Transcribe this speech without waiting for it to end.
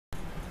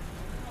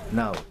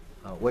Now,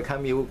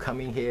 welcome you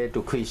coming here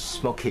to quit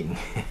smoking.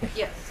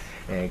 Yes.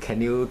 Can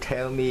you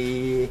tell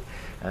me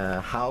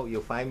how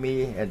you find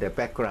me and the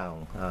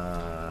background?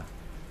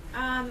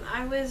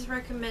 I was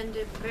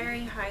recommended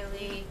very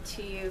highly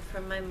to you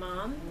from my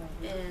mom,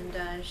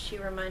 and she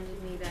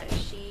reminded me that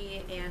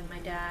she and my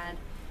dad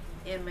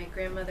and my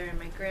grandmother and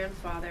my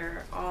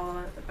grandfather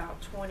all about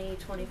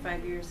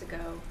 20-25 years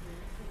ago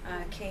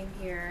came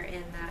here,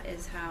 and that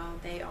is how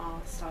they all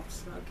stopped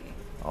smoking.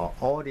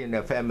 All in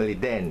the family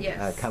then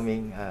Yes.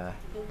 coming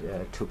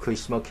to quit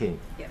smoking.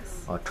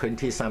 Yes.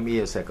 20 some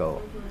years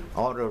ago.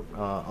 All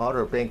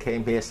of them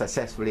came here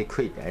successfully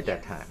quit at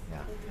that time.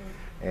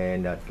 Yeah.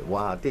 And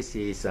wow, this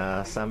is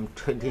some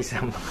 20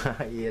 some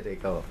years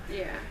ago.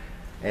 Yeah.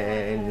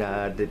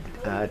 And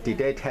did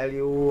they tell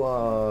you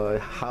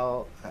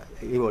how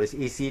it was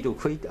easy to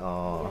quit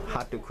or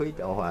hard to quit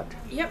or what?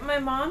 Yep, my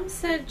mom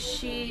said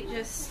she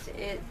just,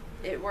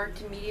 it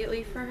worked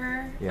immediately for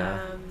her.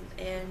 Yeah.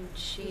 And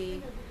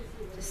she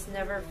just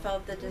never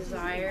felt the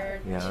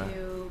desire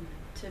to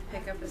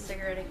pick up a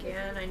cigarette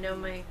again. I know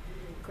my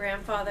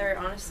grandfather,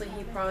 honestly,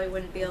 he probably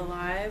wouldn't be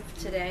alive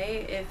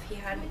today if he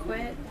hadn't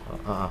quit.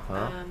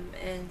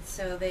 And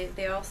so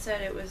they all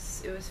said it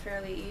was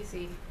fairly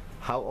easy.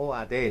 How old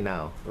are they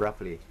now,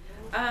 roughly?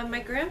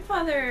 My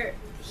grandfather,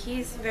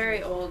 he's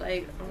very old.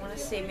 I want to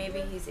say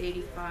maybe he's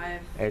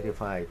 85.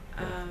 85.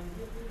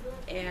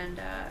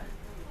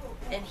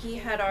 And he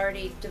had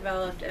already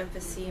developed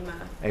emphysema.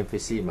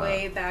 Emphysema.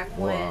 Way back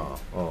when. Wow.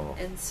 Oh.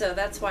 And so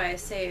that's why I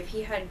say if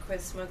he hadn't quit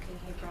smoking,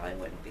 he probably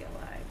wouldn't be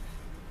alive.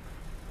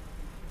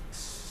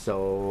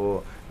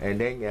 So,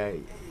 and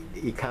then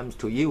it comes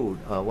to you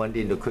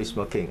wanting to quit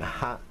smoking.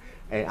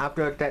 And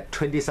after that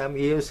 20 some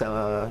years,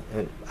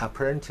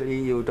 apparently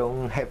you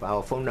don't have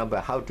our phone number.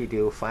 How did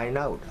you find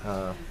out?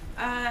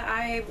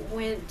 I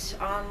went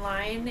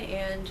online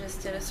and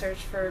just did a search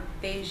for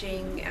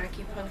Beijing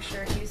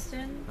Acupuncture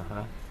Houston.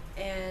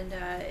 And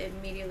it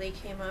immediately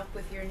came up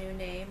with your new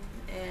name,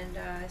 and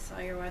I saw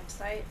your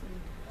website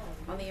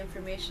and all the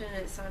information,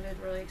 and it sounded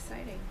really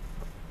exciting.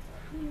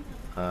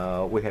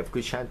 We have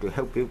good chance to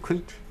help you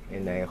quit,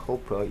 and I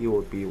hope you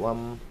will be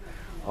one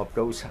of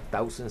those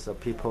thousands of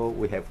people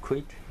we have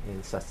quit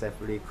and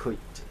successfully quit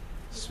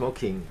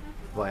smoking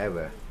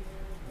forever.